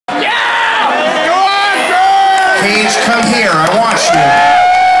Cage, come here. I want you.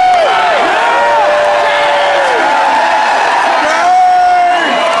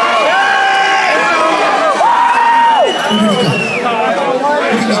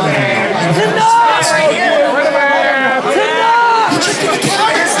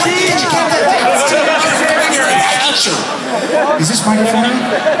 Is this microphone?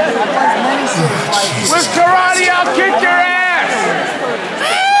 With karate, I'll kick your ass!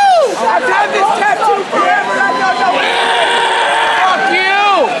 I've had this tattoo forever, I don't know. Fuck you!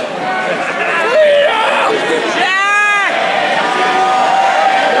 Jack!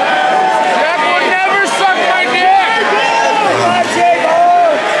 Jack will never suck my dick!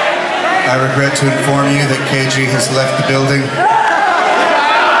 I regret to inform you that KG has left the building.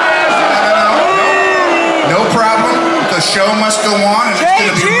 No problem. The show must go on, and it's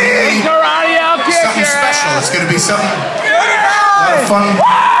going to be really something special. It's going to be something, a lot of fun.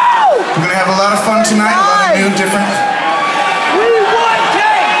 We're going to have a lot of fun tonight, a lot of new, different. We want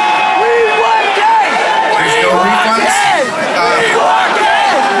cake! We want cake! There's no refunds. We want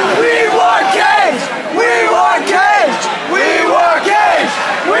cake! We want cake! We want cake! We want cake!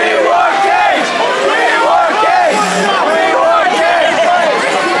 We want cake! We want cake! We want cake!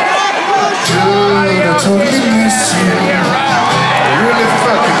 Dude, I totally miss you. I really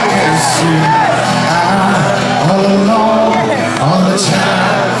fucking miss you. All alone, all the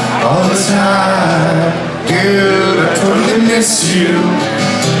time, all the time. Dude, I totally miss you.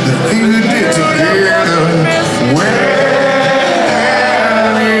 The thing we did together. Where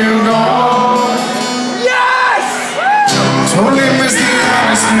have you gone? Yes! Totally miss the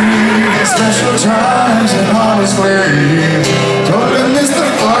honesty, the special times and honestly. Totally miss the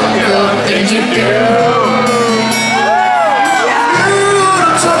fucked up things you do.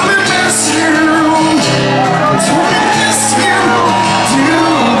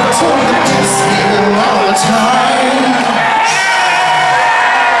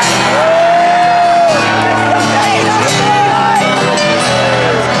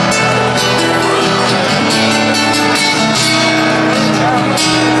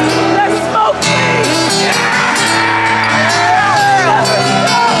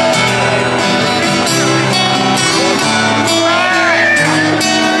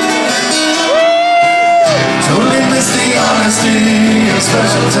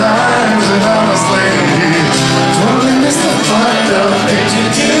 Special times and honestly, totally miss the fucked up things you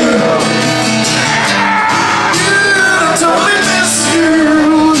do. I totally miss you.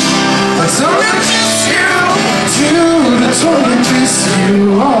 I totally miss you. Dude, I totally miss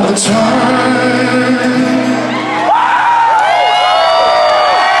you all the time.